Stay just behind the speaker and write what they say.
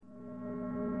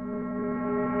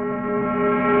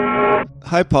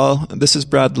Hi, Paul. This is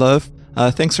Brad Love.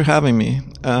 Thanks for having me.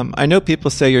 I know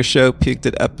people say your show peaked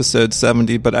at episode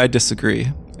 70, but I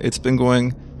disagree. It's been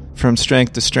going from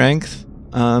strength to strength.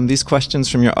 These questions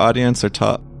from your audience are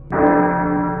top.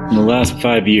 In the last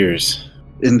 5 years.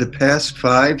 In the past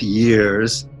 5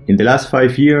 years. In the last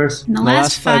 5 years. In the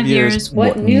last 5 years,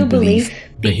 what new belief,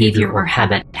 behavior, or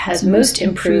habit has most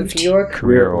improved your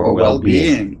career or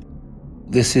well-being?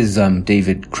 This is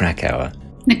David Krakauer.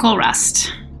 Nicole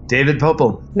Rust. David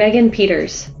Popel. Megan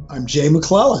Peters. I'm Jay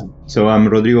McClellan. So I'm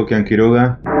Rodrigo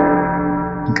Quiroga.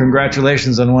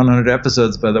 Congratulations on 100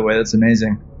 episodes, by the way. That's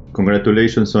amazing.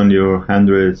 Congratulations on your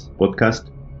 100th podcast.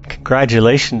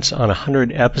 Congratulations on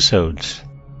 100 episodes.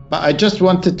 But I just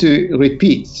wanted to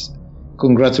repeat,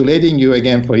 congratulating you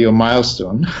again for your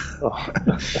milestone.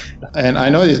 And I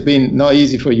know it's been not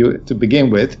easy for you to begin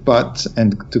with,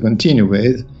 and to continue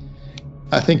with.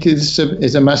 I think it's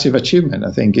a massive achievement.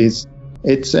 I think it's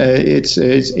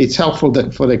helpful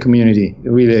for the community. It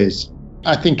really is.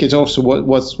 I think it's also what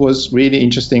was really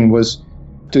interesting was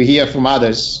to hear from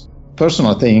others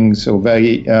personal things or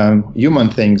very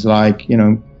human things like,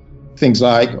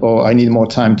 oh, I need more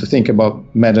time to think about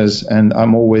matters and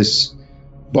I'm always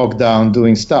bogged down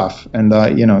doing stuff. And,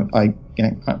 I'm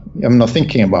not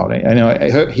thinking about it.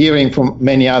 And hearing from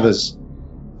many others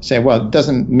say, well, it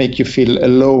doesn't make you feel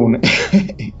alone.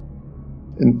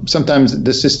 And sometimes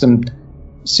the system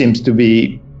seems to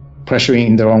be pressuring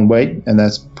in the wrong way. And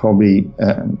that's probably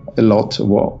a lot of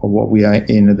what we are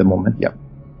in at the moment. Yeah.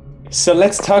 So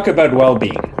let's talk about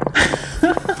well-being.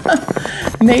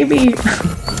 Maybe.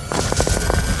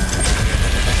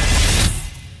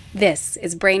 This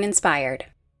is Brain Inspired.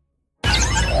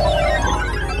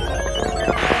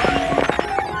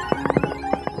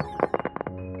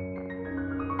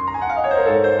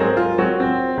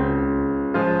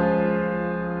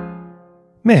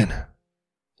 Man,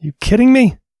 you kidding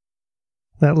me?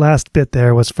 That last bit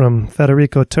there was from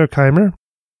Federico Turkheimer.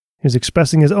 He was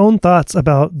expressing his own thoughts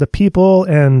about the people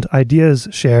and ideas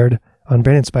shared on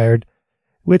Brain Inspired,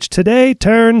 which today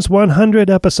turns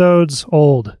 100 episodes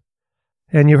old.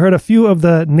 And you heard a few of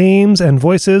the names and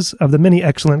voices of the many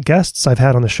excellent guests I've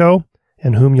had on the show,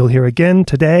 and whom you'll hear again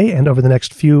today and over the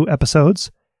next few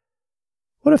episodes.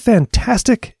 What a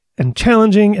fantastic and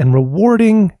challenging and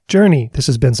rewarding journey this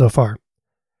has been so far.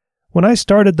 When I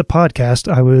started the podcast,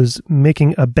 I was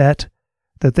making a bet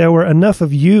that there were enough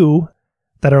of you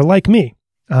that are like me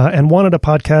and wanted a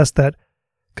podcast that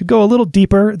could go a little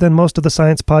deeper than most of the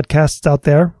science podcasts out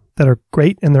there that are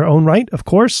great in their own right, of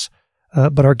course,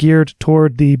 but are geared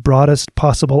toward the broadest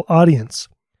possible audience.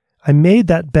 I made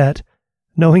that bet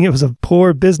knowing it was a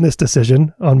poor business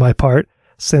decision on my part,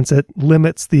 since it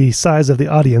limits the size of the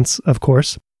audience, of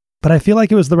course, but I feel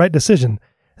like it was the right decision,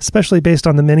 especially based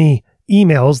on the many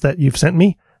emails that you've sent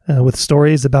me with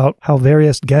stories about how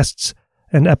various guests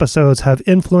and episodes have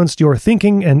influenced your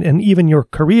thinking and even your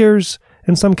careers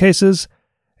in some cases.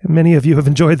 Many of you have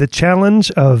enjoyed the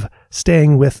challenge of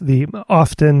staying with the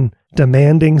often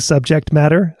demanding subject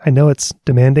matter. I know it's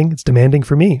demanding. It's demanding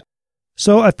for me.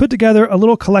 So I've put together a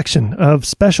little collection of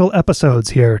special episodes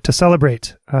here to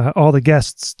celebrate all the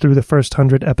guests through the first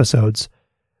 100 episodes,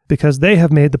 because they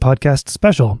have made the podcast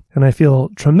special, and I feel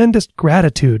tremendous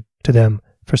gratitude to them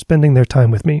for spending their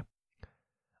time with me.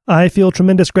 I feel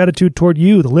tremendous gratitude toward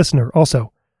you, the listener,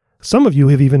 also. Some of you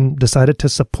have even decided to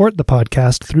support the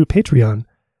podcast through Patreon.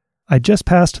 I just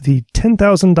passed the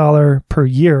 $10,000 per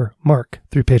year mark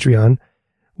through Patreon,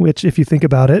 which, if you think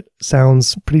about it,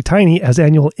 sounds pretty tiny as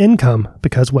annual income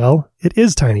because, well, it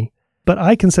is tiny. But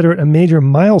I consider it a major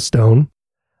milestone.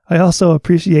 I also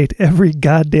appreciate every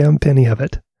goddamn penny of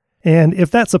it. And if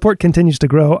that support continues to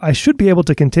grow, I should be able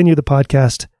to continue the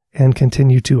podcast and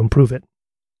continue to improve it.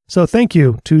 So thank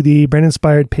you to the Brain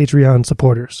Inspired Patreon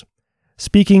supporters.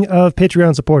 Speaking of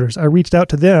Patreon supporters, I reached out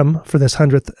to them for this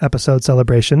 100th episode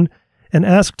celebration and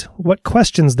asked what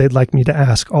questions they'd like me to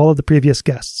ask all of the previous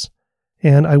guests.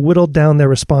 And I whittled down their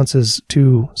responses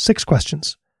to 6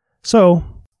 questions. So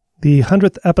the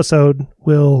 100th episode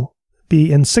will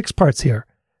be in 6 parts here.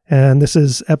 And this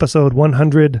is episode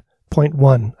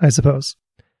 100.1, I suppose.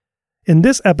 In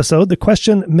this episode, the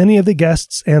question many of the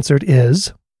guests answered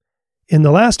is, in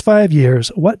the last 5 years,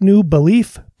 what new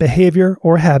belief, behavior,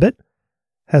 or habit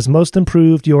has most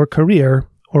improved your career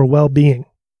or well-being?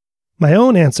 My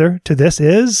own answer to this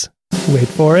is, wait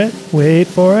for it.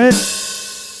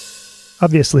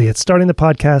 Obviously, it's starting the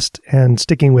podcast and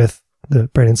sticking with the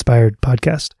Brain Inspired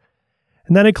podcast.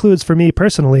 And that includes, for me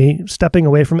personally, stepping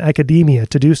away from academia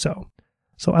to do so.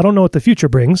 So I don't know what the future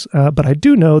brings, but I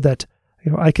do know that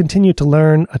I continue to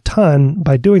learn a ton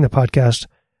by doing the podcast,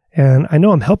 and I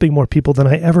know I'm helping more people than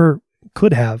I ever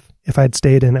could have if I'd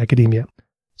stayed in academia.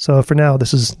 So for now,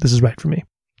 this is right for me.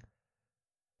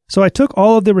 So I took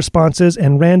all of the responses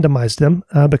and randomized them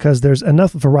because there's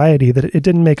enough variety that it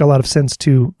didn't make a lot of sense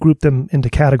to group them into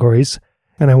categories,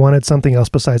 and I wanted something else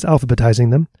besides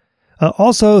alphabetizing them.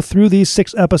 Also, through these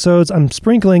 6 episodes, I'm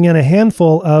sprinkling in a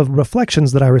handful of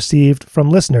reflections that I received from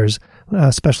listeners,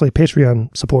 especially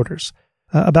Patreon supporters,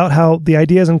 about how the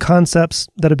ideas and concepts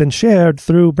that have been shared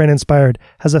through Brain Inspired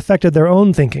has affected their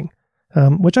own thinking,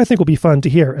 which I think will be fun to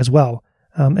hear as well,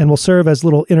 and will serve as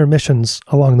little intermissions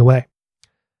along the way.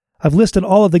 I've listed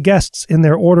all of the guests in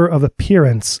their order of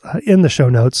appearance in the show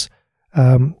notes,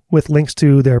 with links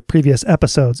to their previous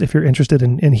episodes if you're interested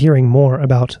in hearing more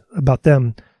about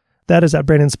them. That is at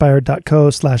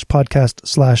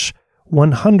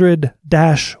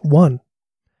braininspired.co/podcast/100-1.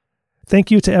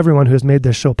 Thank you to everyone who has made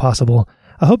this show possible.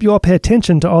 I hope you all pay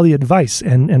attention to all the advice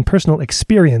and personal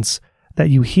experience that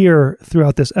you hear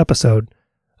throughout this episode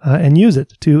and use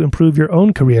it to improve your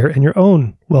own career and your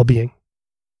own well-being.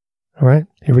 All right,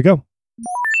 here we go.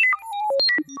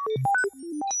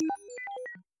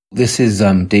 This is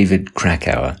David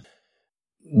Krakauer.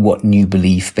 What new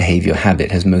belief, behavior, habit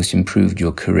has most improved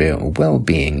your career or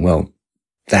well-being? Well,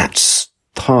 that's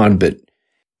hard, but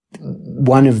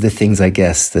one of the things I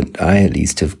guess that I at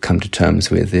least have come to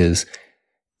terms with is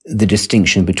the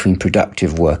distinction between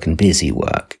productive work and busy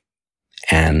work,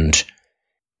 and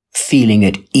feeling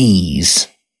at ease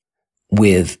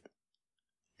with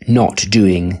not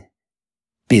doing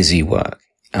busy work.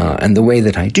 And the way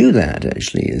that I do that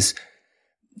actually is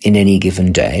in any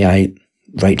given day, I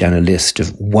write down a list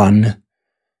of one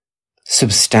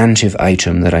substantive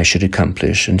item that I should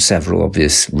accomplish and several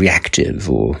obvious reactive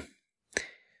or,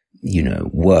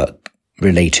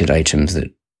 work-related items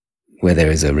where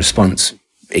there is a response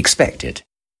expected.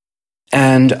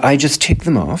 And I just tick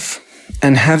them off,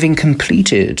 and having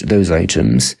completed those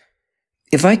items,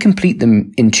 if I complete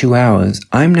them in 2 hours,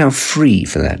 I'm now free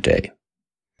for that day.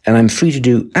 And I'm free to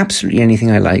do absolutely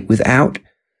anything I like without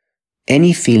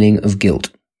any feeling of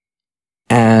guilt.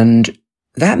 And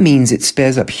that means it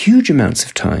spares up huge amounts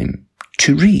of time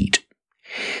to read.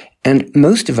 And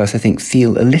most of us, I think,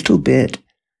 feel a little bit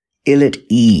ill at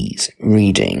ease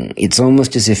reading. It's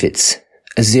almost as if it's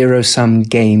a zero-sum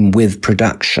game with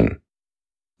production.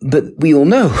 But we all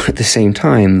know at the same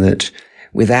time that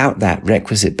without that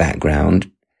requisite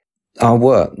background, our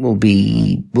work will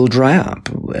dry up.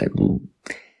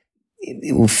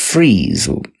 It will freeze.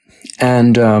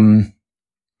 And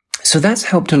so that's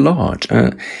helped a lot.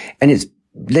 And it's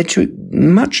led to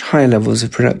much higher levels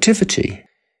of productivity.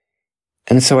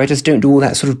 And so I just don't do all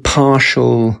that sort of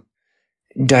partial,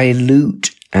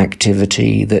 dilute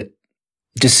activity that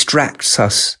distracts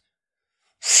us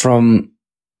from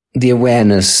the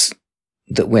awareness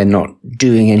that we're not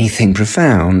doing anything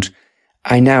profound.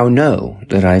 I now know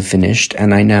that I've finished,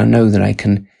 and I now know that I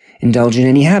can indulge in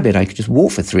any habit. I could just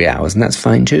walk for 3 hours, and that's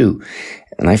fine too.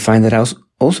 And I find that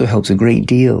also helps a great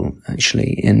deal,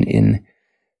 actually, in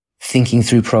thinking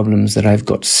through problems that I've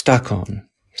got stuck on.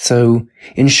 So,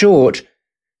 in short,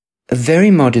 a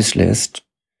very modest list,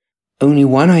 only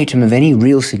one item of any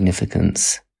real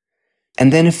significance,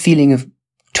 and then a feeling of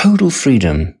total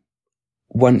freedom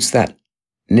once that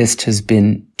list has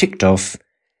been ticked off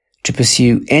to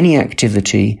pursue any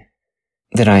activity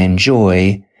that I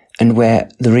enjoy, and where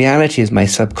the reality is my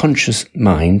subconscious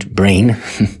mind, brain,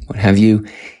 what have you,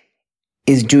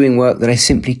 is doing work that I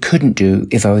simply couldn't do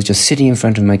if I was just sitting in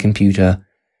front of my computer,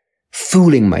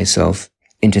 fooling myself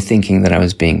into thinking that I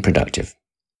was being productive.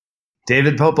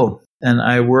 David Popel, and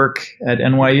I work at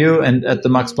NYU and at the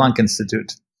Max Planck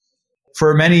Institute.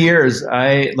 For many years,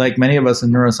 I, like many of us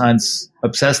in neuroscience,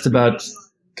 obsessed about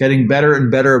getting better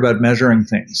and better about measuring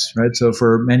things, right? So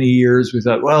for many years, we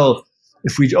thought, well,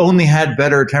 if we only had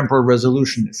better temporal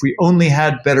resolution, if we only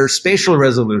had better spatial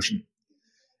resolution,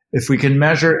 if we can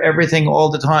measure everything all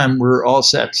the time, we're all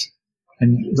set.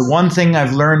 And the one thing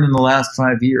I've learned in the last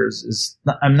 5 years is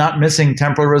I'm not missing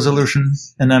temporal resolution,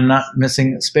 and I'm not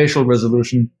missing spatial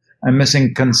resolution. I'm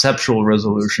missing conceptual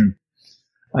resolution.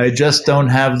 I just don't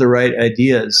have the right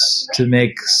ideas to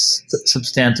make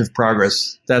substantive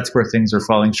progress. That's where things are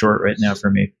falling short right now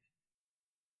for me.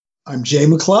 I'm Jay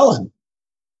McClellan.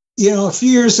 A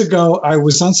few years ago, I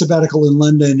was on sabbatical in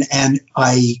London, and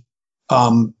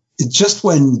just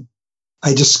when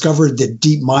I discovered that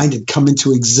DeepMind had come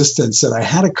into existence, and I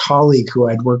had a colleague who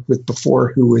I'd worked with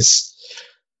before who was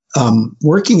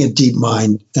working at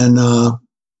DeepMind, and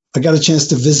I got a chance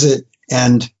to visit,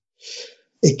 and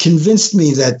it convinced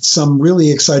me that some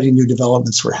really exciting new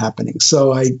developments were happening.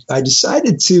 So I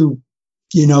decided to,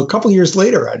 a couple of years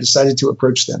later, I decided to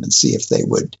approach them and see if they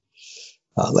would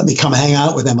let me come hang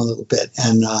out with them a little bit.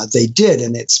 And they did.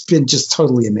 And it's been just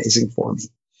totally amazing for me.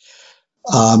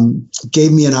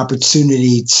 Gave me an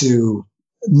opportunity to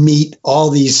meet all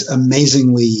these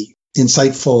amazingly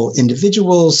insightful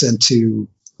individuals and to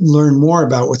learn more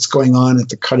about what's going on at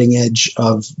the cutting edge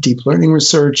of deep learning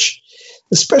research,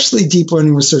 especially deep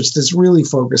learning research that's really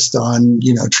focused on,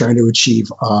 trying to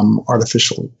achieve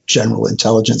artificial general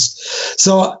intelligence.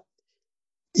 So,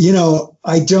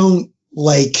 I don't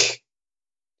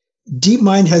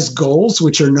DeepMind has goals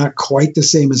which are not quite the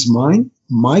same as mine.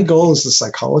 My goal as a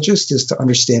psychologist is to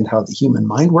understand how the human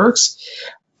mind works.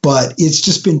 But it's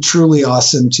just been truly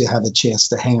awesome to have a chance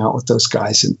to hang out with those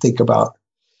guys and think about,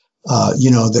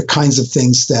 the kinds of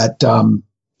things that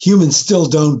humans still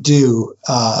don't do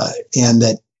and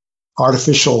that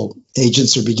artificial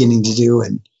agents are beginning to do,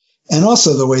 and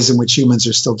also the ways in which humans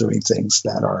are still doing things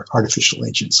that our artificial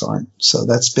agents aren't. So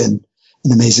that's been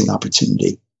an amazing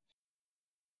opportunity.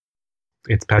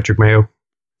 It's Patrick Mayo.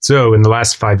 So, in the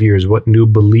last 5 years, what new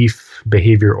belief,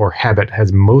 behavior, or habit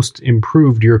has most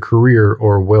improved your career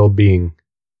or well-being?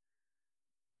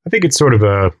 I think it's sort of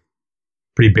a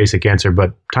pretty basic answer,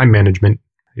 but time management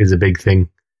is a big thing.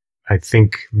 I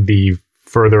think the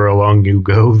further along you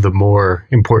go, the more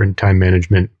important time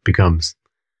management becomes.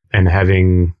 And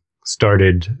having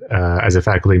started as a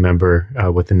faculty member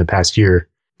within the past year,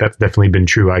 that's definitely been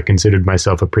true. I considered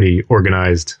myself a pretty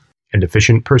organized and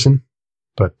efficient person,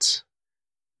 but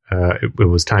it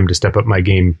was time to step up my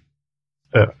game,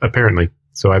 apparently.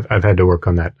 So I've had to work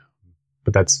on that,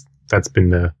 but that's been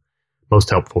the most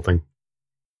helpful thing.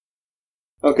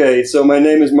 Okay, so my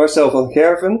name is Marcel van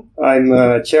Gerven.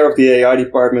 I'm chair of the AI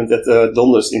department at the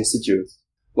Donders Institute.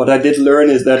 What I did learn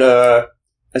is that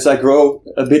as I grow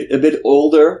a bit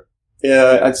older,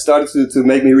 it started to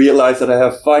make me realize that I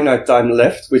have finite time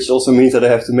left, which also means that I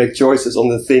have to make choices on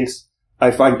the things I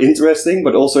find interesting,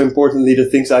 but also importantly, the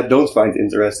things I don't find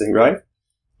interesting, right?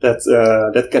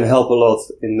 That can help a lot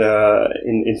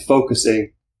in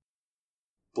focusing.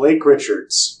 Blake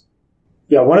Richards.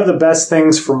 Yeah, one of the best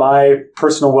things for my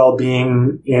personal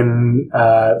well-being in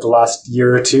the last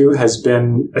year or two has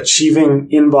been achieving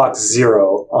inbox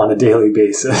zero on a daily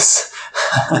basis.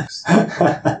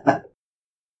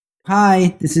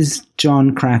 Hi, this is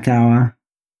John Krakauer.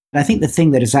 I think the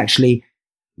thing that has actually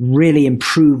really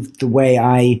improved the way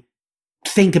I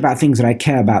think about things that I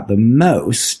care about the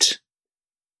most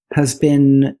has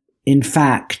been, in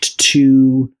fact,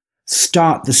 to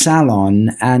start the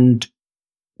salon and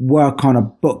work on a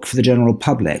book for the general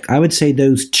public. I would say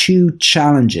those two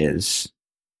challenges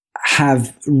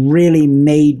have really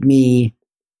made me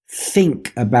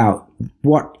think about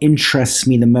what interests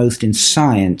me the most in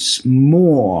science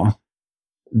more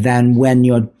than when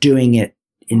you're doing it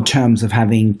in terms of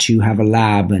having to have a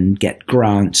lab and get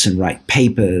grants and write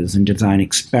papers and design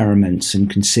experiments and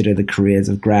consider the careers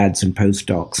of grads and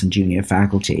postdocs and junior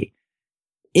faculty.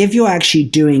 If you're actually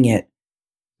doing it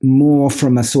more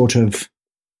from a sort of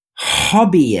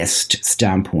hobbyist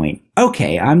standpoint,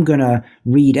 okay, I'm going to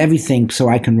read everything so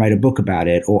I can write a book about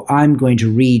it, or I'm going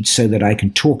to read so that I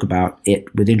can talk about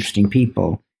it with interesting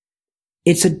people.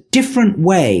 It's a different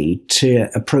way to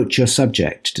approach your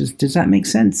subject. Does that make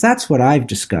sense? That's what I've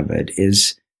discovered,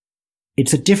 is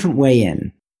it's a different way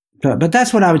in. But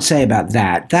that's what I would say about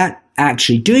that. That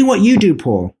actually, doing what you do,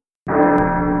 Paul.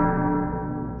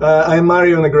 I'm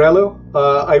Mario Negrello.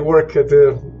 I work at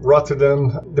the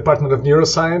Rotterdam Department of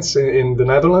Neuroscience in the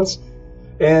Netherlands.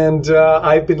 And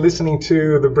I've been listening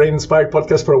to the Brain Inspired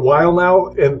podcast for a while now.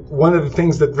 And one of the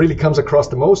things that really comes across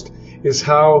the most is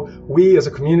how we as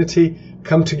a community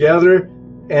come together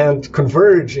and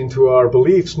converge into our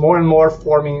beliefs more and more,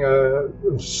 forming a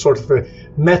sort of a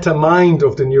meta mind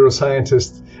of the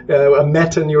neuroscientist, a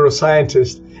meta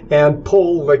neuroscientist. And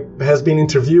Paul has been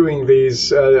interviewing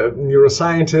these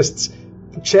neuroscientists,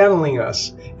 channeling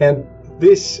us. And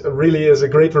this really is a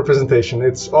great representation.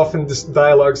 It's often these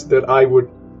dialogues that I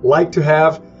would like to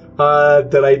have,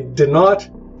 that I did not,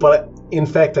 but in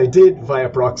fact I did via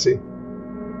proxy.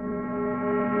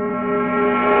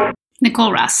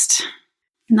 Nicole Rust.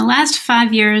 In the last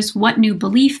 5 years, what new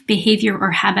belief, behavior,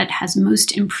 or habit has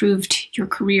most improved your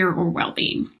career or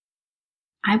well-being?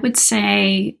 I would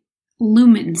say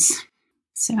lumens.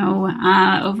 So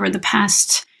over the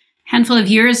past handful of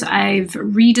years, I've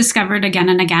rediscovered again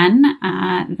and again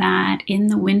that in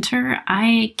the winter,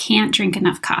 I can't drink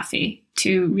enough coffee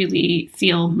to really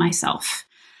feel myself.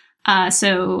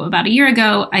 So about a year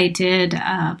ago, I did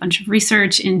a bunch of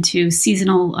research into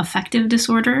seasonal affective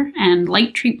disorder and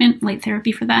light treatment, light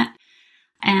therapy for that.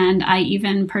 And I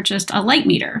even purchased a light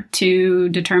meter to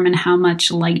determine how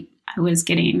much light I was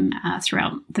getting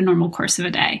throughout the normal course of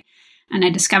a day. And I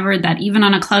discovered that even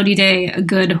on a cloudy day, a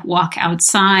good walk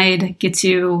outside gets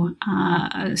you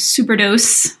a super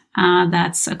dose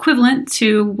that's equivalent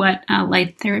to what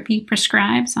light therapy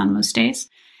prescribes on most days.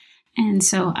 And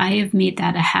so I have made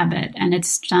that a habit, and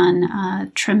it's done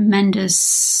a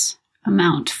tremendous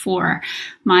amount for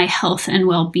my health and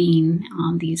well-being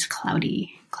on these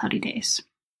cloudy days.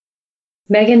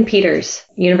 Megan Peters,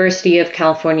 University of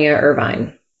California,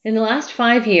 Irvine. In the last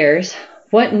 5 years,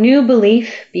 what new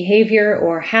belief, behavior,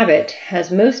 or habit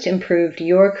has most improved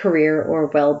your career or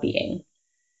well-being?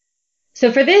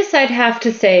 So for this, I'd have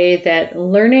to say that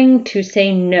learning to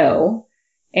say no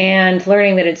and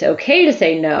learning that it's okay to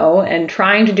say no and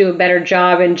trying to do a better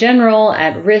job in general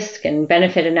at risk and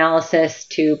benefit analysis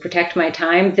to protect my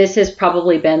time, this has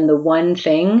probably been the one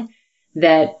thing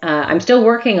that I'm still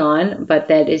working on, but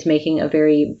that is making a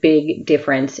very big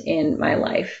difference in my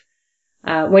life.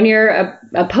 When you're a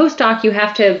postdoc,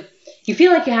 you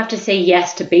feel like you have to say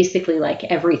yes to basically like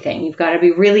everything. You've got to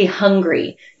be really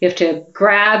hungry. You have to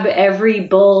grab every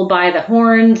bull by the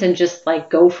horns and just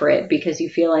like go for it, because you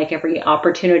feel like every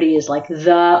opportunity is like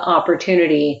the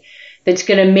opportunity that's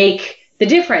going to make the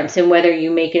difference in whether you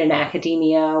make it in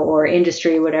academia or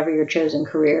industry, whatever your chosen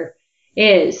career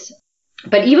is.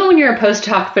 But even when you're a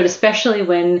postdoc, but especially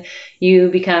when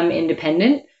you become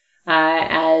independent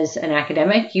as an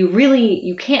academic,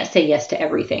 you can't say yes to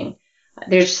everything.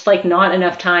 There's just like not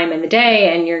enough time in the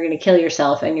day, and you're going to kill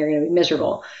yourself and you're going to be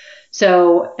miserable.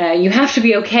 So you have to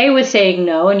be okay with saying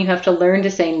no, and you have to learn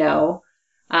to say no.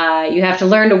 You have to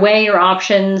learn to weigh your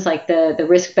options, like the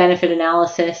risk-benefit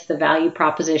analysis, the value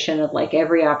proposition of like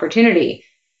every opportunity.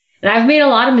 And I've made a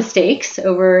lot of mistakes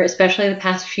over especially the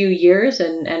past few years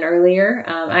and earlier.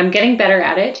 I'm getting better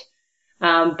at it.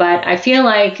 But I feel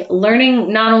like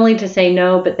learning not only to say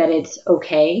no, but that it's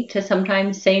okay to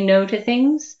sometimes say no to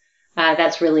things.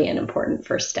 That's really an important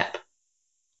first step.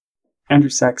 Andrew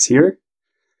Sachs here.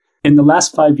 In the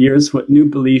last 5 years, what new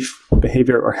belief,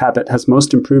 behavior, or habit has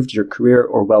most improved your career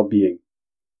or well-being?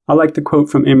 I like the quote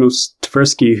from Amos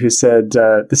Tversky, who said,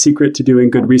 the secret to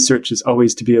doing good research is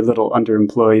always to be a little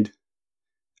underemployed.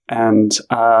 And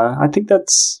I think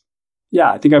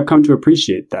I think I've come to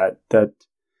appreciate that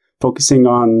focusing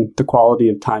on the quality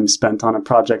of time spent on a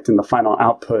project and the final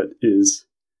output is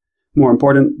more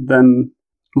important than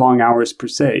long hours per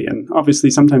se. And obviously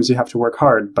sometimes you have to work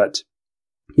hard, but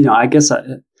I guess I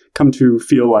come to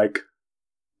feel like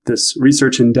this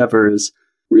research endeavor is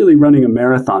really running a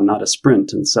marathon, not a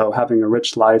sprint. And so having a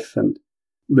rich life and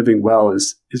living well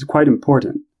is quite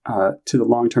important to the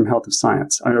long-term health of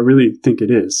science. I really think it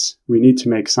is. We need to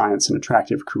make science an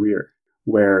attractive career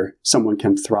where someone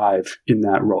can thrive in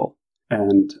that role.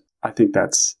 And I think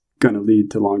that's going to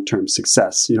lead to long-term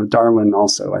success. Darwin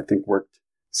also, I think, worked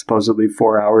supposedly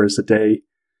 4 hours a day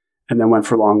and then went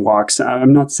for long walks.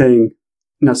 I'm not saying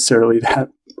necessarily that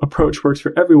approach works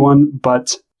for everyone,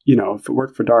 but, if it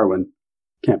worked for Darwin,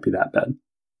 can't be that bad.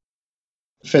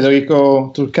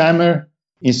 Federico Turkheimer,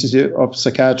 Institute of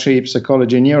Psychiatry,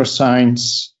 Psychology and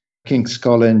Neuroscience, King's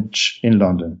College in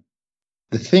London.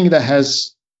 The thing that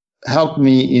has helped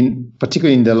me,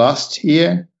 particularly in the last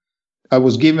year, I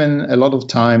was given a lot of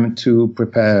time to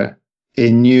prepare a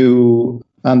new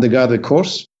undergraduate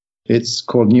course. It's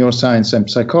called Neuroscience and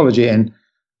Psychology, and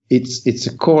it's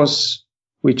a course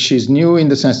which is new in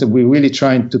the sense that we're really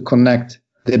trying to connect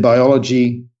the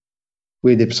biology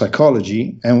with the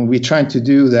psychology, and we're trying to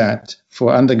do that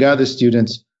for undergraduate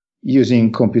students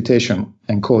using computation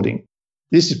and coding.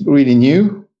 This is really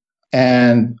new,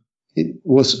 and it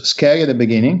was scary at the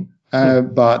beginning,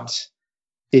 but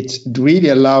it really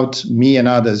allowed me and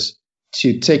others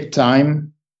to take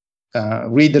time,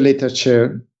 read the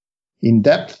literature in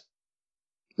depth,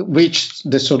 reach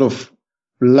the sort of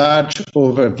large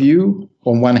overview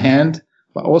on one hand,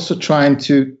 but also trying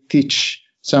to teach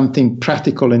something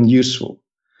practical and useful.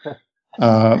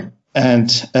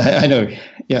 And I know,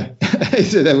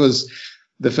 that was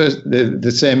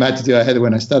the same attitude I had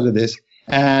when I started this.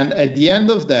 And at the end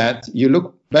of that, you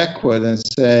look backward and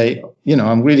say,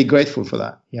 I'm really grateful for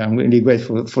that. I'm really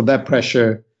grateful for that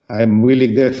pressure. I'm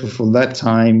really grateful for that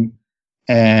time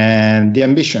and the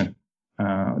ambition.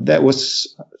 That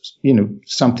was,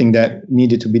 something that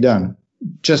needed to be done.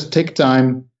 Just take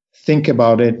time, think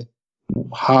about it.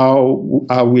 How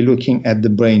are we looking at the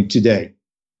brain today?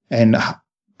 And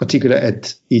particularly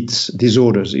at its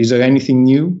disorders. Is there anything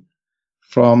new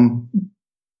from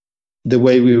the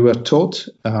way we were taught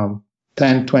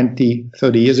 10, 20,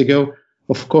 30 years ago?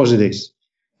 Of course it is.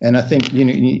 And I think you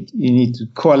need to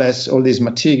coalesce all this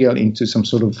material into some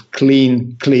sort of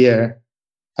clean, clear,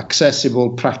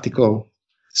 accessible, practical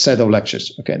set of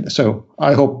lectures. Okay, so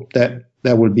I hope that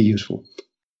will be useful.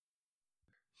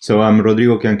 So I'm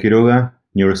Rodrigo Quiroga,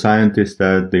 neuroscientist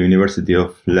at the University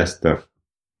of Leicester.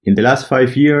 In the last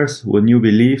 5 years, what new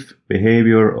belief,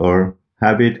 behavior, or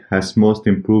habit has most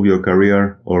improved your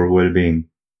career or well-being?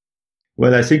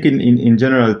 Well, I think in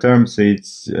general terms,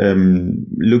 it's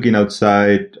looking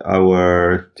outside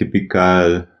our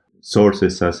typical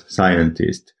sources as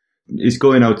scientists. It's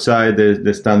going outside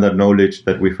the standard knowledge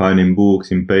that we find in books,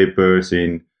 in papers,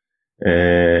 in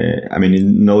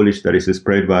knowledge that is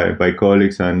spread by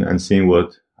colleagues and seeing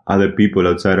what other people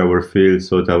outside our field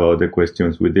thought about the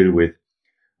questions we deal with.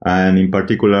 And in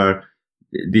particular,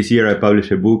 this year I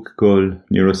published a book called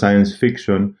Neuroscience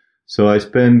Fiction. So I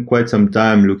spent quite some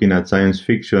time looking at science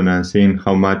fiction and seeing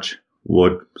how much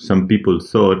what some people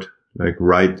thought, like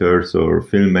writers or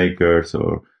filmmakers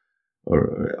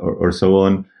or so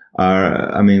on,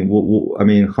 are,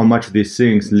 how much these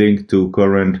things link to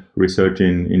current research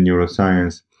in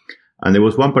neuroscience. And there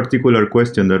was one particular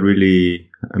question that really,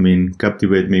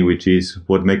 captivated me, which is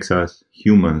what makes us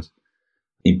humans.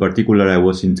 In particular, I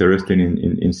was interested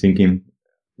in thinking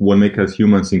what makes us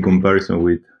humans in comparison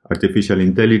with artificial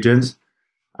intelligence,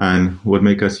 and what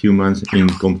makes us humans in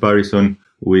comparison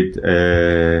with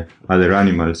other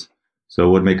animals. So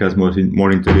what makes us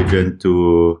more intelligent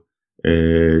to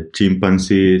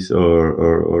chimpanzees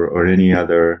or any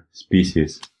other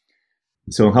species.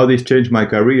 So how this changed my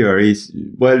career is,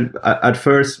 well, at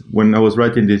first, when I was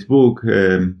writing this book,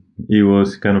 it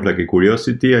was kind of like a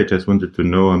curiosity. I just wanted to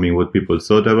know, what people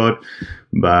thought about.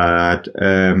 But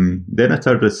then I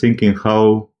started thinking,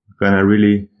 how can I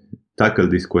really tackle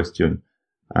this question?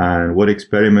 And what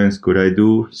experiments could I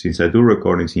do? Since I do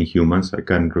recordings in humans, I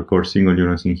can record single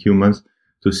neurons in humans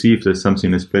to see if there's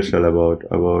something special about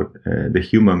the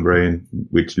human brain,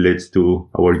 which leads to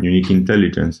our unique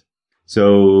intelligence.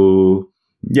 So,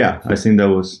 yeah, I think that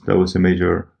was a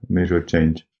major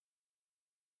change.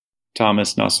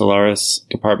 Thomas Nasolaris,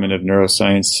 Department of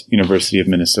Neuroscience, University of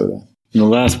Minnesota. In the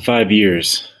last 5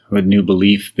 years, what new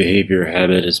belief, behavior, or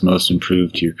habit has most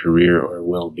improved your career or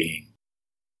well-being?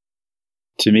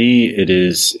 To me, it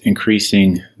is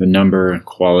increasing the number,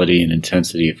 quality, and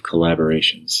intensity of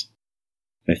collaborations.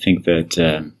 I think that,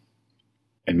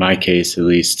 in my case at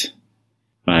least,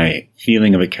 my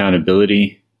feeling of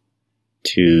accountability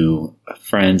to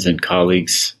friends and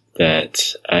colleagues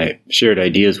that I shared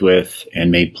ideas with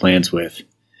and made plans with,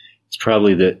 it's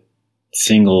probably the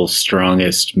single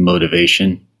strongest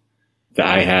motivation that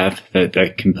I have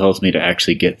that compels me to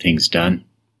actually get things done.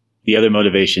 The other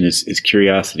motivation is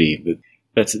curiosity, but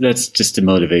that's just a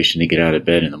motivation to get out of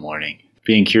bed in the morning.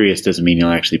 Being curious doesn't mean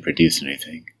you'll actually produce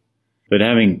anything. But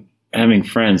having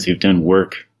friends who've done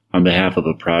work on behalf of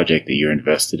a project that you're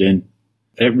invested in,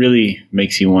 that really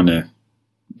makes you want to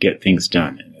get things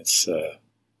done. And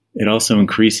it also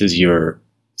increases your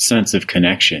sense of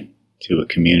connection to a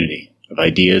community of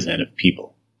ideas and of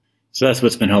people. So that's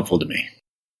what's been helpful to me.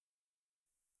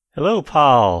 Hello,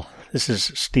 Paul. This is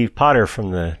Steve Potter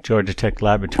from the Georgia Tech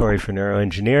Laboratory for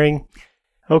Neuroengineering.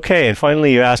 Okay, and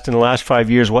finally, you asked in the last 5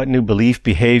 years, what new belief,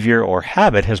 behavior, or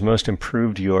habit has most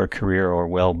improved your career or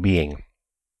well-being?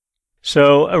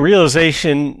 So a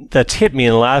realization that's hit me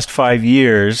in the last 5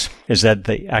 years is that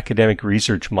the academic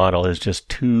research model is just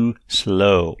too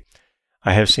slow.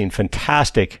 I have seen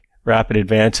fantastic rapid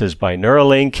advances by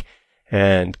Neuralink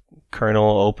and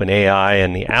Kernel, OpenAI,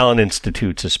 and the Allen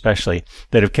Institutes especially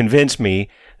that have convinced me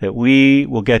that we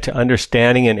will get to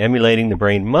understanding and emulating the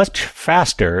brain much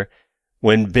faster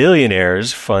when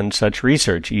billionaires fund such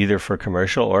research, either for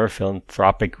commercial or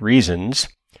philanthropic reasons,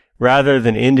 rather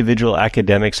than individual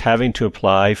academics having to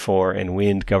apply for and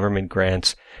win government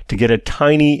grants to get a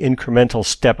tiny incremental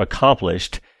step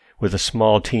accomplished with a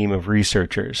small team of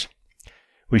researchers.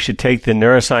 We should take the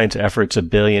neuroscience efforts of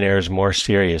billionaires more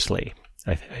seriously.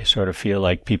 I sort of feel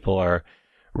like people are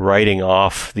writing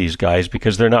off these guys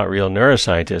because they're not real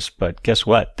neuroscientists, but guess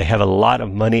what? They have a lot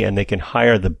of money and they can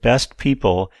hire the best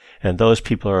people, and those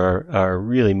people are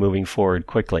really moving forward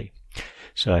quickly.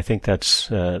 So I think that's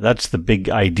the big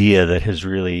idea that has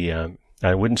really,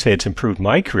 I wouldn't say it's improved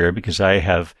my career because I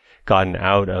have gotten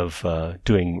out of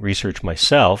doing research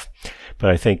myself,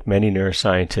 but I think many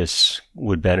neuroscientists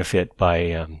would benefit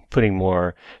by putting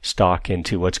more stock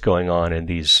into what's going on in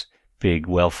these big,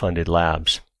 well-funded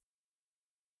labs.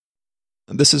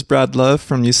 This is Brad Love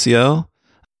from UCL.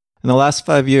 In the last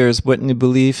 5 years, what new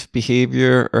belief,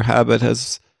 behavior, or habit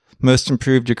has most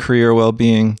improved your career or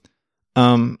well-being?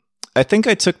 I think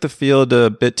I took the field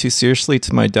a bit too seriously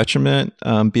to my detriment,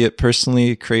 be it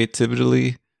personally,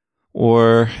 creatively,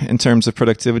 or in terms of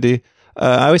productivity.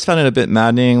 I always found it a bit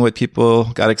maddening what people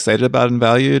got excited about and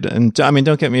valued. And I mean,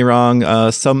 don't get me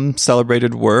wrong, some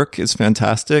celebrated work is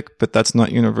fantastic, but that's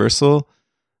not universal.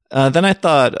 Then I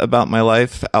thought about my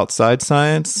life outside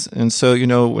science. And so,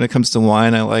 when it comes to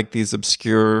wine, I like these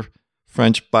obscure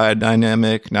French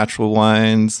biodynamic natural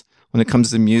wines. When it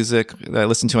comes to music that I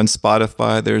listen to on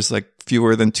Spotify, there's like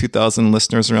fewer than 2,000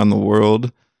 listeners around the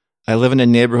world. I live in a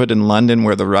neighborhood in London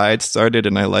where the ride started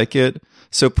and I like it.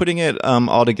 So putting it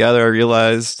all together, I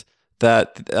realized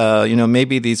that,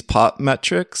 maybe these pop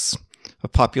metrics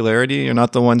of popularity are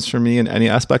not the ones for me in any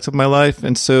aspect of my life.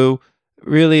 And so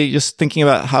really just thinking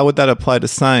about how would that apply to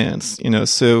science,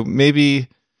 so maybe,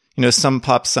 some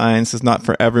pop science is not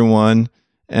for everyone.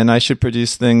 And I should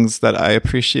produce things that I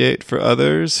appreciate for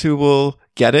others who will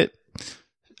get it.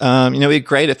 It'd be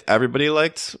great if everybody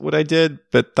liked what I did,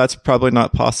 but that's probably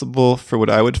not possible for what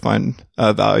I would find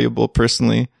valuable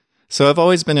personally. So I've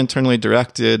always been internally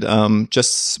directed,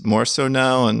 just more so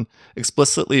now, and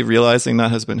explicitly realizing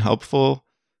that has been helpful.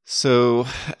 So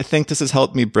I think this has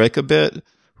helped me break a bit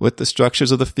with the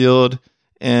structures of the field,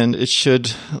 and it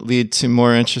should lead to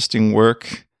more interesting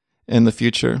work in the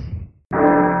future.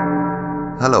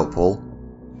 Hello, Paul.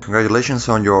 Congratulations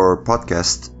on your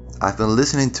podcast. I've been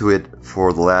listening to it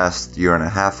for the last year and a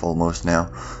half almost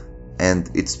now, and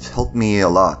it's helped me a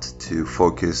lot to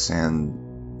focus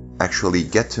and actually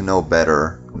get to know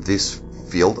better this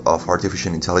field of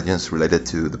artificial intelligence related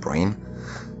to the brain.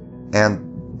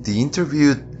 And the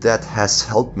interview that has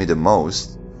helped me the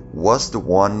most was the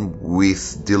one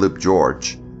with Dilip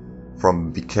George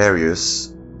from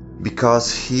Vicarious,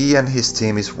 because he and his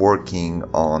team is working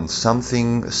on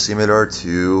something similar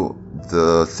to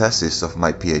the thesis of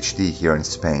my PhD here in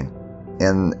Spain.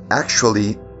 And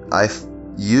actually, I've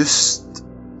used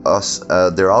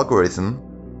their algorithm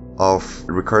of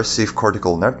recursive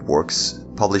cortical networks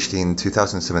published in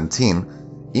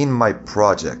 2017 in my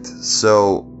project.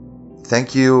 So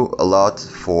thank you a lot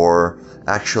for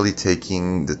actually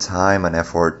taking the time and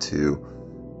effort to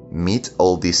meet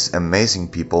all these amazing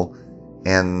people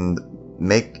and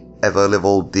make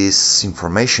available this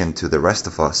information to the rest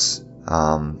of us.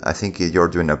 I think you're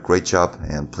doing a great job,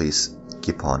 and please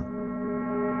keep on.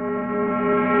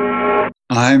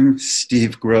 I'm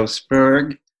Steve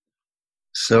Grossberg.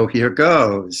 So here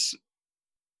goes.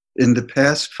 In the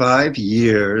past 5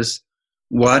 years,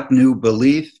 what new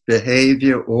belief,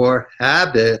 behavior, or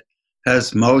habit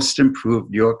has most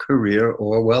improved your career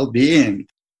or well-being?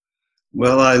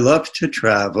 Well, I love to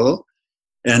travel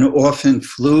and often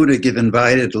flew to give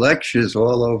invited lectures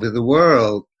all over the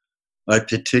world. I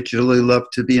particularly love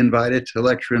to be invited to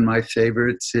lecture in my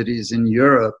favorite cities in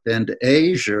Europe and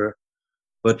Asia,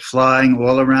 but flying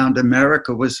all around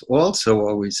America was also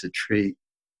always a treat.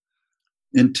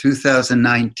 In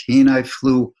 2019, I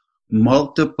flew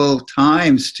multiple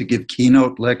times to give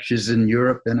keynote lectures in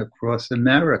Europe and across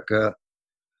America.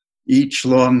 Each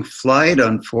long flight,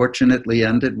 unfortunately,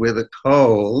 ended with a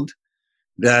cold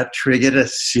that triggered a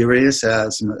serious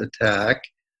asthma attack.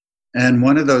 And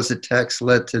one of those attacks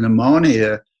led to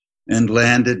pneumonia and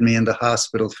landed me in the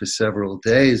hospital for several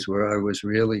days, where I was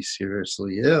really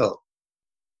seriously ill.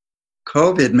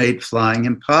 COVID made flying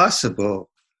impossible.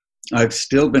 I've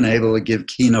still been able to give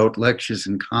keynote lectures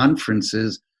and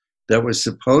conferences that were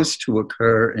supposed to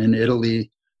occur in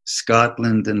Italy,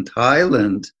 Scotland, and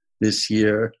Thailand this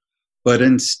year, but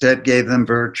instead gave them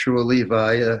virtually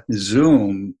via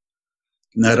Zoom.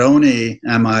 Not only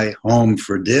am I home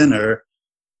for dinner,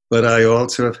 but I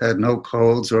also have had no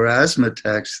colds or asthma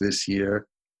attacks this year.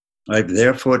 I've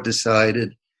therefore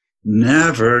decided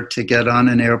never to get on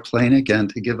an airplane again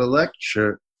to give a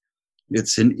lecture.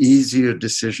 It's an easier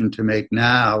decision to make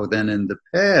now than in the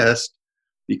past,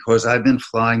 because I've been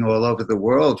flying all over the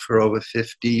world for over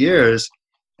 50 years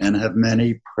and have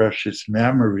many precious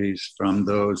memories from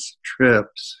those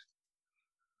trips.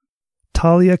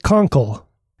 Talia Conkle.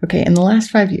 Okay, in the last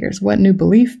 5 years, what new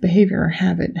belief, behavior, or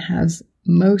habit has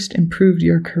most improved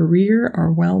your career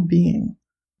or well-being?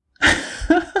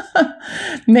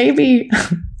 Maybe,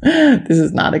 this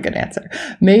is not a good answer.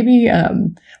 Maybe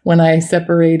when I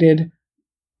separated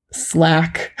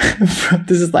Slack,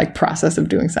 this is like process of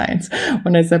doing science,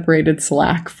 when I separated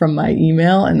Slack from my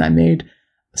email and I made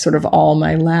sort of all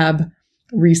my lab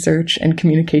research and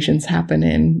communications happen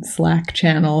in Slack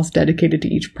channels dedicated to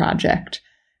each project.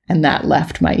 And that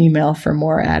left my email for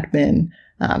more admin,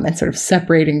 and sort of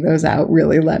separating those out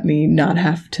really let me not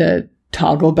have to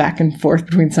toggle back and forth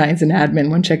between science and admin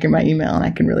when checking my email, and I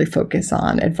can really focus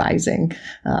on advising,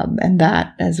 and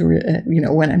that as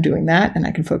when I'm doing that, and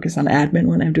I can focus on admin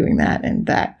when I'm doing that, and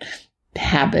that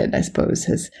habit, I suppose,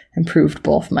 has improved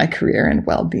both my career and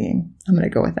well-being. I'm going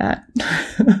to go with that.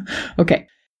 Okay.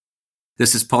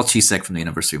 This is Paul Chisek from the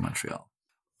University of Montreal.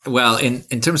 Well,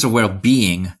 in terms of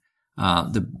well-being,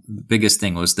 the biggest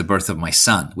thing was the birth of my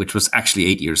son, which was actually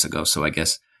 8 years ago. So I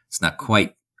guess it's not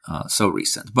quite so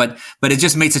recent, but it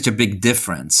just made such a big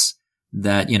difference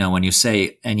that, when you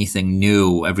say anything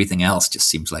new, everything else just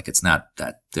seems like it's not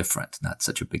that different, not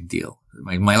such a big deal.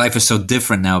 My life is so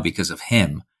different now because of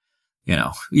him.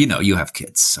 You have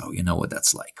kids, so you know what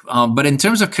that's like. But in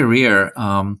terms of career,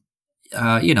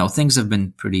 things have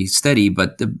been pretty steady,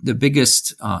 but the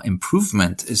biggest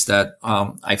improvement is that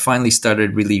I finally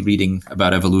started really reading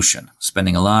about evolution,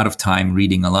 spending a lot of time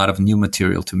reading a lot of new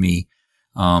material to me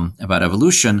about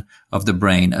evolution of the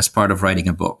brain as part of writing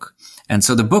a book. And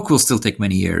so the book will still take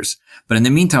many years. But in the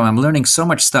meantime, I'm learning so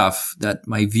much stuff that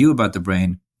my view about the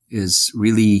brain is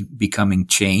really becoming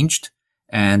changed.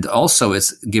 And also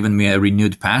it's given me a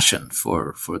renewed passion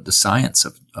for the science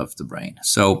of the brain.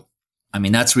 So,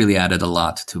 that's really added a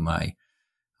lot to my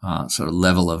sort of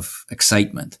level of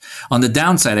excitement. On the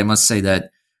downside, I must say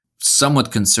that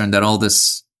somewhat concerned that all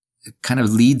this kind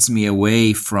of leads me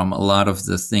away from a lot of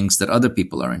the things that other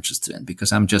people are interested in,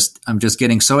 because I'm just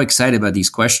getting so excited about these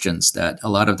questions that a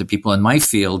lot of the people in my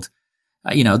field,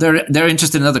 they're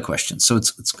interested in other questions. So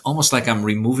it's almost like I'm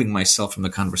removing myself from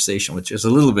the conversation, which is a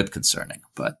little bit concerning,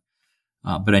 but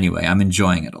anyway, I'm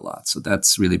enjoying it a lot. So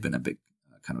that's really been a big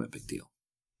deal.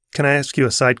 Can I ask you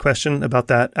a side question about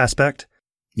that aspect?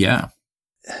 Yeah.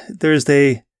 There's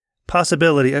a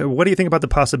possibility. What do you think about the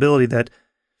possibility that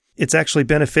it's actually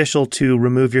beneficial to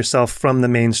remove yourself from the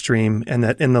mainstream, and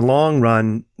that in the long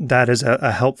run, that is you have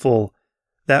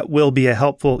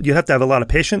to have a lot of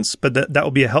patience, but that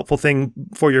will be a helpful thing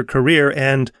for your career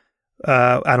and,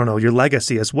 your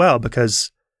legacy as well, because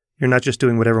you're not just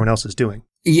doing what everyone else is doing.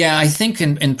 Yeah, I think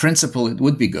in principle, it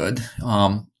would be good.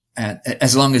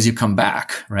 As long as you come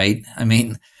back, right?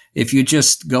 If you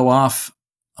just go off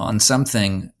on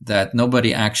something that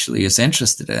nobody actually is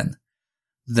interested in,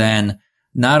 then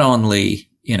not only,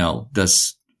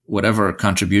 does whatever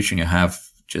contribution you have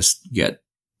just get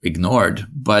ignored,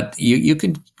 but you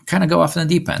can kind of go off in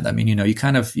the deep end.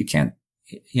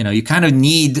 You kind of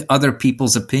need other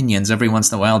people's opinions every once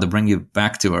in a while to bring you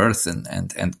back to earth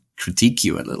and critique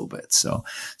you a little bit. So,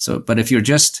 but if you're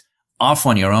just off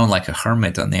on your own like a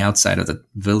hermit on the outside of the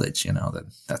village,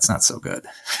 that's not so good.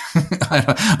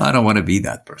 I don't want to be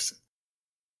that person.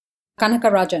 Kanaka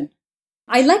Rajan.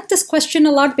 I like this question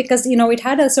a lot because, it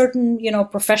had a certain,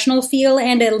 professional feel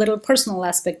and a little personal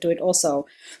aspect to it also.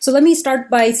 So let me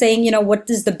start by saying, what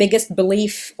is the biggest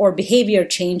belief or behavior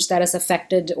change that has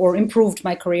affected or improved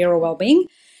my career or well-being?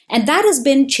 And that has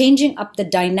been changing up the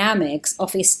dynamics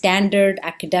of a standard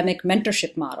academic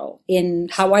mentorship model in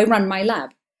how I run my lab.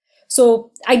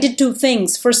 So I did two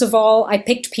things. First of all, I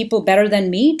picked people better than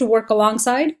me to work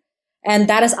alongside, and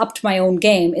that has upped my own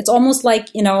game. It's almost like,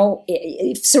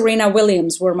 if Serena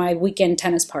Williams were my weekend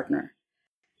tennis partner.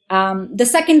 The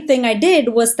second thing I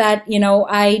did was that,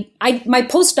 my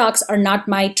postdocs are not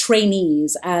my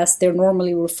trainees as they're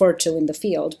normally referred to in the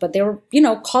field, but they're,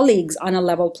 colleagues on a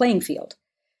level playing field.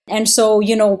 And so,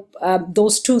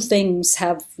 those two things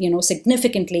have,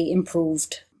 significantly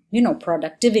improved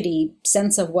productivity,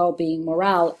 sense of well-being,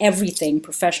 morale, everything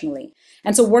professionally.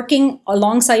 And so working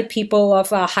alongside people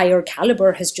of a higher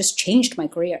caliber has just changed my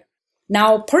career.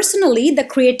 Now, personally, the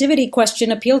creativity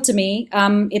question appealed to me.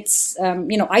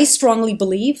 I strongly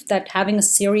believe that having a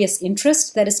serious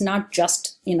interest that is not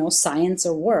just, science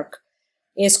or work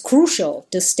is crucial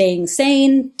to staying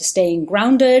sane, to staying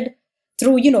grounded,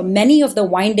 through, many of the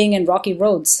winding and rocky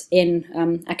roads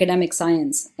in academic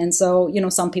science. And so,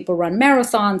 some people run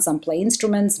marathons, some play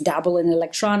instruments, dabble in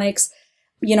electronics.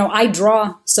 I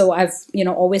draw, so I've,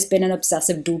 always been an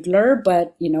obsessive doodler,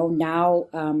 but, now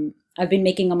I've been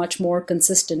making a much more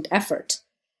consistent effort.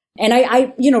 And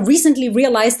I recently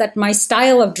realized that my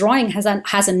style of drawing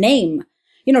has a name,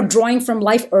 drawing from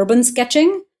life urban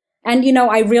sketching. And,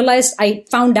 I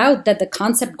found out that the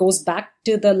concept goes back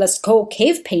to the Lascaux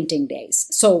cave painting days.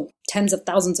 So tens of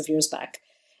thousands of years back.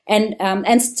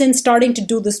 And since starting to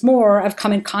do this more, I've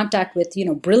come in contact with,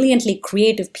 brilliantly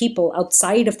creative people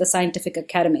outside of the scientific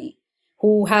academy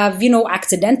who have,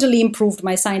 accidentally improved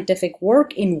my scientific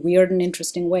work in weird and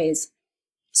interesting ways.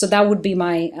 So that would be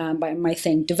my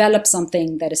thing. Develop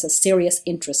something that is a serious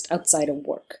interest outside of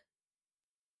work.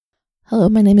 Hello,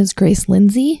 my name is Grace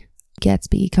Lindsay,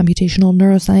 Gatsby Computational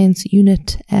Neuroscience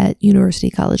Unit at University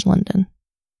College London.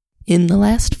 In the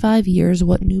last 5 years,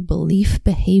 what new belief,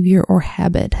 behavior, or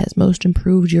habit has most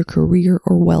improved your career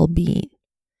or well-being?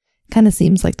 Kind of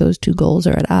seems like those two goals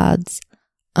are at odds.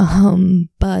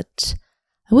 But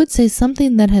I would say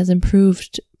something that has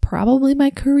improved probably my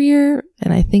career,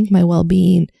 and I think my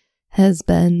well-being, has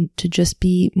been to just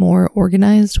be more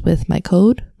organized with my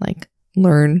code, like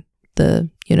learn the,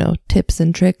 tips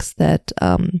and tricks that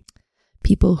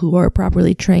people who are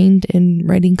properly trained in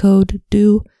writing code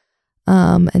do,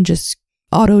 and just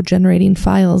auto-generating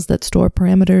files that store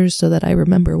parameters so that I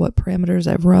remember what parameters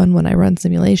I've run when I run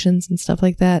simulations and stuff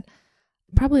like that.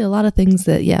 Probably a lot of things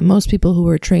that, most people who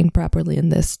are trained properly in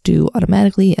this do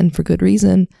automatically and for good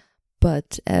reason.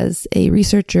 But as a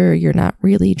researcher, you're not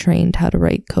really trained how to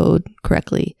write code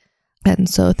correctly. And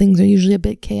so things are usually a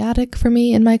bit chaotic for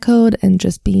me in my code, and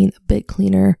just being a bit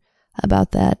cleaner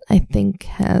about that, I think,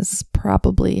 has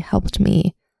probably helped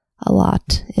me a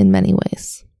lot in many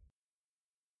ways.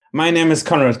 My name is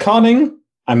Conrad Cording.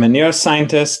 I'm a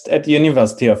neuroscientist at the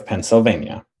University of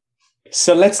Pennsylvania.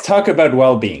 So let's talk about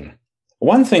well-being.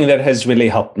 One thing that has really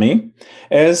helped me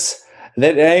is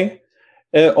that I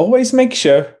always make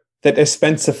sure that I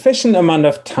spend sufficient amount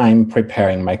of time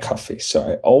preparing my coffee.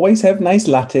 So I always have nice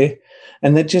latte,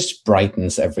 and that just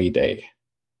brightens every day.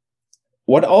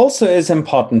 What also is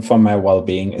important for my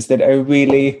well-being is that I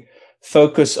really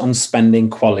focus on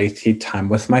spending quality time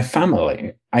with my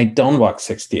family. I don't work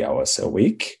 60 hours a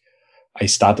week. I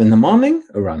start in the morning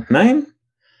around 9.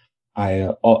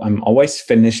 I'm always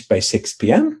finished by 6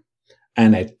 p.m.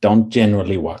 and I don't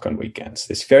generally work on weekends.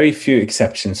 There's very few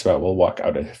exceptions where I will work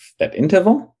out of that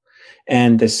interval.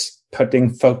 And this putting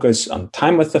focus on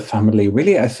time with the family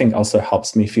really, I think, also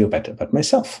helps me feel better about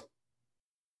myself.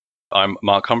 I'm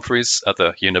Mark Humphreys at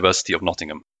the University of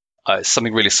Nottingham.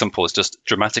 Something really simple is just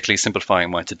dramatically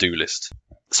simplifying my to-do list.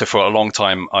 So for a long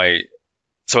time, as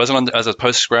a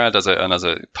postgrad, and as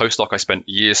a postdoc, I spent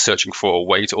years searching for a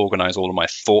way to organize all of my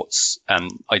thoughts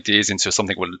and ideas into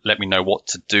something that would let me know what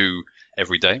to do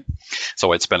every day.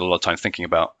 So I'd spend a lot of time thinking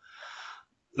about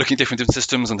looking at different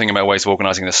systems and thinking about ways of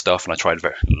organizing this stuff, and I tried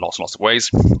lots and lots of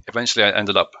ways. Eventually, I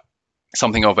ended up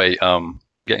something of a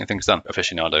getting things done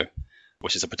aficionado,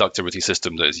 which is a productivity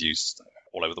system that is used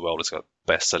all over the world. It's got a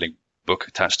best-selling book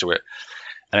attached to it,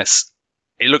 and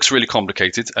it looks really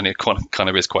complicated, and it kind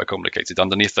of is quite complicated.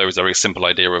 Underneath, though, is a very simple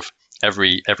idea of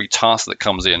every task that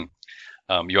comes in,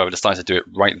 you either decide to do it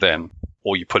right then,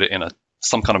 or you put it in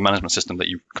some kind of management system that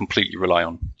you completely rely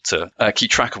on to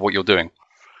keep track of what you're doing.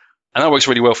 And that works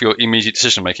really well for your immediate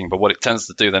decision making. But what it tends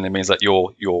to do then, it means that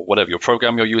your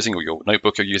program you're using or your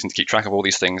notebook you're using to keep track of all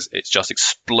these things, it just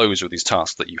explodes with these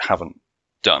tasks that you haven't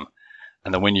done.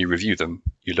 And then when you review them,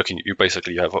 you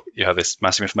have this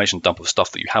massive information dump of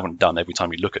stuff that you haven't done every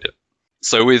time you look at it.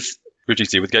 So with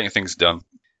GT, with getting things done,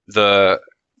 because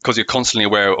you're constantly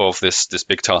aware of this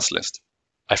big task list,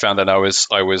 I found that I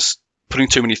was putting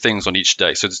too many things on each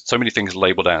day. So there's so many things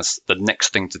labeled as the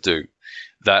next thing to do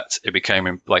that it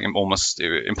became almost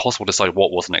impossible to decide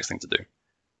what was the next thing to do.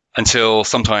 Until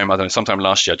sometime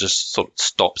last year, I just sort of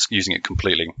stopped using it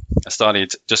completely. I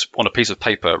started just on a piece of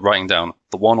paper writing down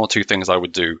the 1 or 2 things I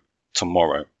would do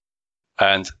tomorrow.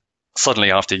 And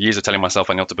suddenly, after years of telling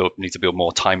myself I need to build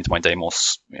more time into my day, more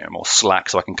slack,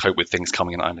 so I can cope with things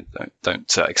coming in I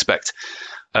don't expect.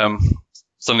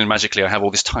 Suddenly, magically, I have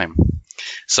all this time.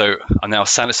 So I'm now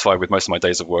satisfied with most of my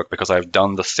days of work because I've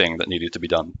done the thing that needed to be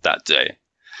done that day.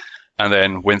 And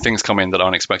then when things come in that are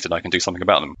unexpected, I can do something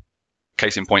about them.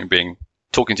 Case in point being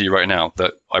talking to you right now,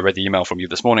 that I read the email from you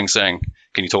this morning saying,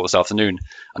 can you talk this afternoon?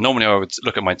 And normally I would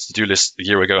look at my to-do list a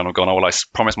year ago and I've gone, I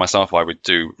promised myself I would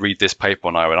read this paper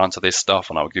and I would answer this stuff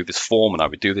and I would do this form and I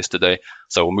would do this today.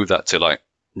 So we'll move that to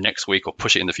next week or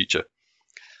push it in the future.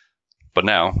 But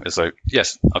now it's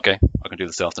yes, okay, I can do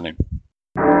this afternoon.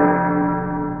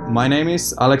 My name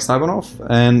is Alex Ivanov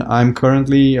and I'm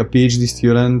currently a PhD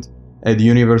student at the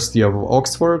University of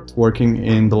Oxford, working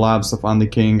in the labs of Andy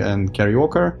King and Kerry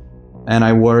Walker. And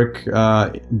I work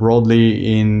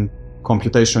broadly in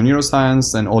computational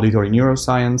neuroscience and auditory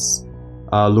neuroscience,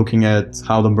 looking at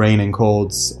how the brain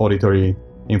encodes auditory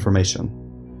information.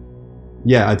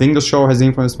 Yeah, I think the show has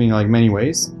influenced me in many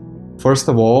ways. First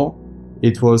of all,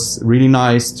 it was really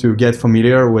nice to get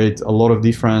familiar with a lot of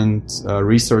different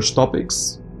research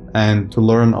topics and to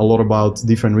learn a lot about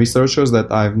different researchers that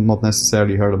I've not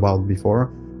necessarily heard about before.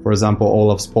 For example,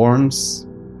 Olaf Sporns,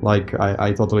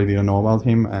 I totally didn't know about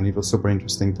him, and it was super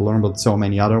interesting to learn, but so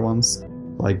many other ones,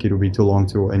 it would be too long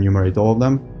to enumerate all of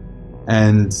them.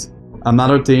 And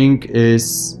another thing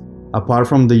is, apart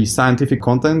from the scientific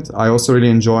content, I also really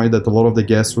enjoyed that a lot of the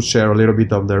guests would share a little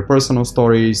bit of their personal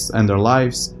stories and their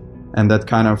lives, and that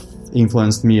kind of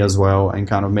influenced me as well and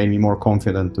kind of made me more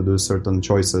confident to do certain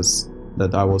choices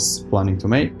that I was planning to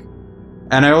make.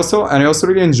 And I also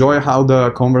really enjoy how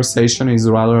the conversation is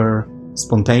rather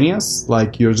spontaneous,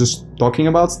 like you're just talking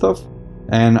about stuff.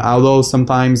 And although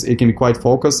sometimes it can be quite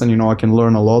focused, and I can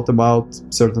learn a lot about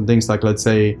certain things, like let's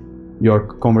say your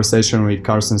conversation with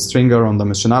Carsten Stringer on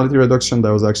dimensionality reduction,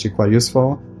 that was actually quite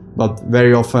useful. But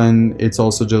very often it's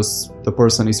also just the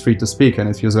person is free to speak and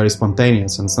it feels very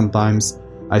spontaneous. And sometimes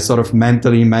I sort of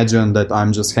mentally imagine that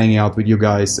I'm just hanging out with you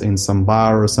guys in some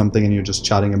bar or something and you're just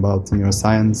chatting about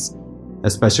neuroscience,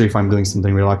 especially if I'm doing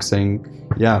something relaxing.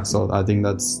 Yeah, so I think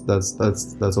that's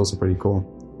also pretty cool.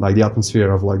 Like the atmosphere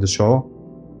of like the show.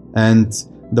 And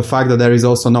the fact that there is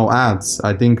also no ads.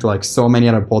 I think like so many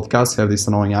other podcasts have these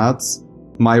annoying ads.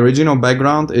 My original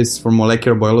background is for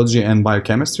molecular biology and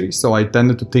biochemistry, so I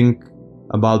tended to think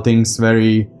about things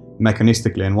very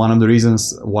mechanistically. And one of the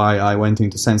reasons why I went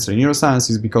into sensory neuroscience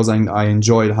is because I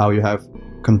enjoyed how you have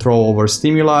control over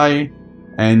stimuli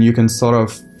and you can sort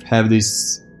of have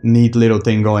this neat little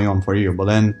thing going on for you. But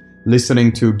then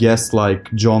listening to guests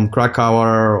like John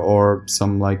Krakauer or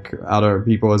some like other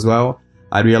people as well,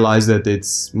 I realized that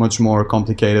it's much more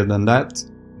complicated than that.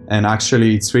 And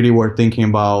actually, it's really worth thinking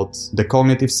about the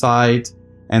cognitive side,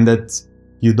 and that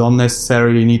you don't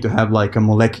necessarily need to have like a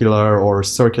molecular or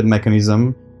circuit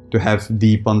mechanism to have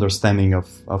deep understanding of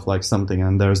like something.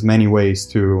 And there's many ways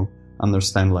to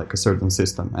understand like a certain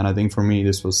system. And I think for me,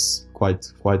 this was quite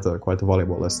a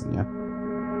valuable lesson. Yeah.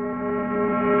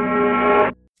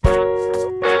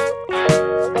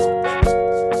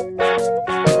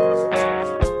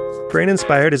 Brain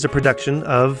Inspired is a production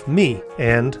of me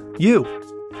and you.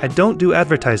 I don't do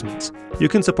advertisements. You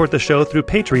can support the show through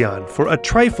Patreon for a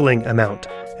trifling amount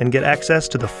and get access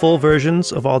to the full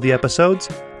versions of all the episodes,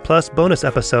 plus bonus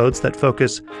episodes that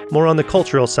focus more on the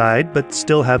cultural side but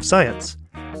still have science.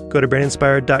 Go to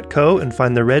braininspired.co and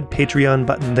find the red Patreon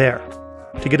button there.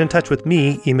 To get in touch with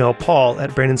me, email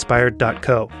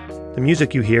paul@braininspired.co. The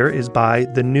music you hear is by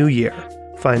The New Year.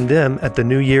 Find them at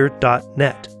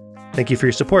thenewyear.net. Thank you for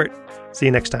your support. See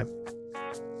you next time.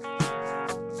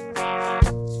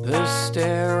 The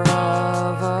stair